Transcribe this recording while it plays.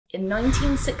In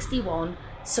 1961,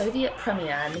 Soviet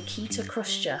Premier Nikita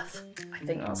Krushchev, I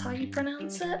think that's how you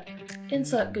pronounce it,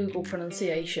 insert Google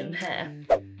pronunciation here.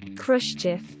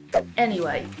 Khrushchev.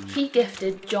 Anyway, he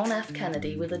gifted John F.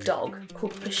 Kennedy with a dog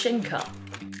called Pushinka.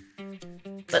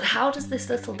 But how does this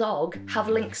little dog have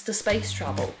links to space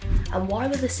travel? And why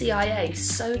were the CIA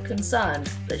so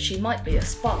concerned that she might be a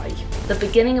spy? The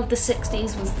beginning of the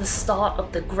 60s was the start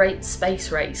of the Great Space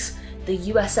Race, the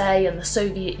USA and the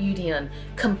Soviet Union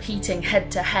competing head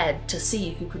to head to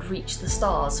see who could reach the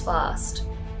stars first.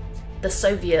 The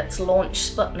Soviets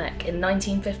launched Sputnik in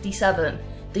 1957.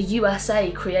 The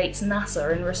USA creates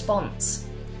NASA in response.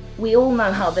 We all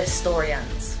know how this story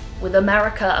ends, with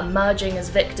America emerging as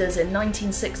victors in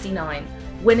 1969,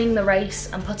 winning the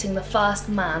race and putting the first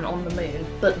man on the moon.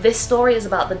 But this story is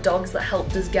about the dogs that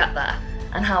helped us get there,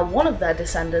 and how one of their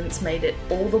descendants made it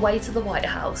all the way to the White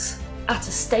House. At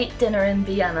a state dinner in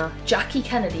Vienna, Jackie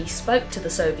Kennedy spoke to the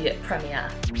Soviet Premier.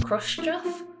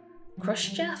 Khrushchev?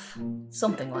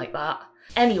 Something like that.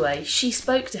 Anyway, she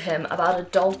spoke to him about a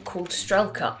dog called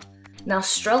Strelka. Now,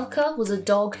 Strelka was a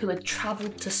dog who had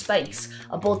travelled to space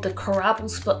aboard the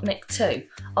Korabl-Sputnik 2,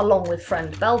 along with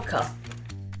friend Belka.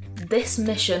 This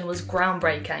mission was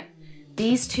groundbreaking.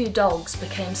 These two dogs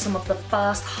became some of the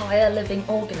first higher living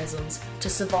organisms to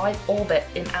survive orbit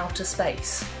in outer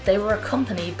space. They were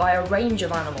accompanied by a range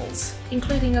of animals,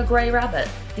 including a grey rabbit.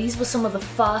 These were some of the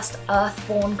first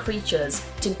Earth-born creatures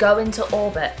to go into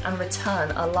orbit and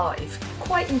return alive.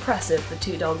 Quite impressive for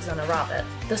two dogs and a rabbit.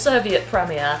 The Soviet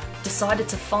Premier decided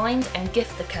to find and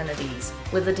gift the Kennedys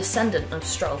with a descendant of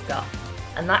Strelka,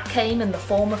 and that came in the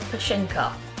form of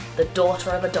Pushinka, the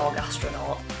daughter of a dog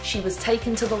astronaut. She was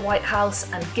taken to the White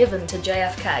House and given to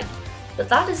JFK. But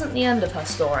that isn't the end of her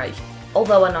story.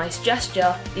 Although a nice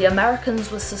gesture, the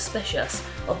Americans were suspicious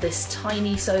of this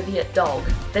tiny Soviet dog.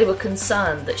 They were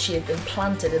concerned that she had been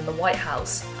planted in the White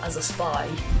House as a spy.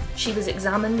 She was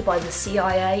examined by the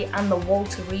CIA and the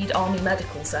Walter Reed Army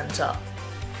Medical Center.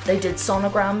 They did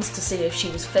sonograms to see if she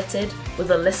was fitted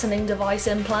with a listening device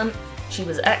implant. She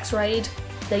was x-rayed.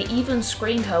 They even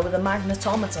screened her with a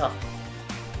magnetometer.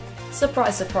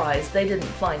 Surprise, surprise, they didn't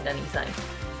find anything.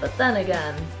 But then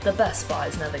again, the best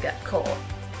spies never get caught.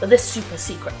 But this super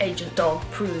secret agent dog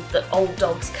proved that old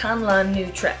dogs can learn new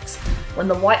tricks when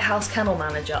the White House kennel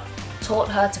manager taught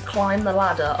her to climb the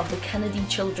ladder of the Kennedy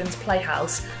Children's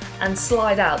Playhouse and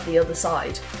slide out the other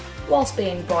side, whilst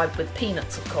being bribed with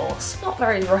peanuts, of course. Not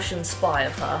very Russian spy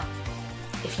of her.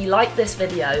 If you like this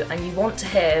video and you want to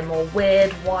hear more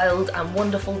weird, wild and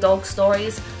wonderful dog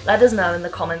stories, let us know in the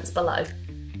comments below.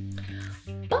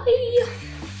 Bye!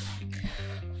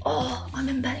 Oh, I'm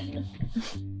in pain.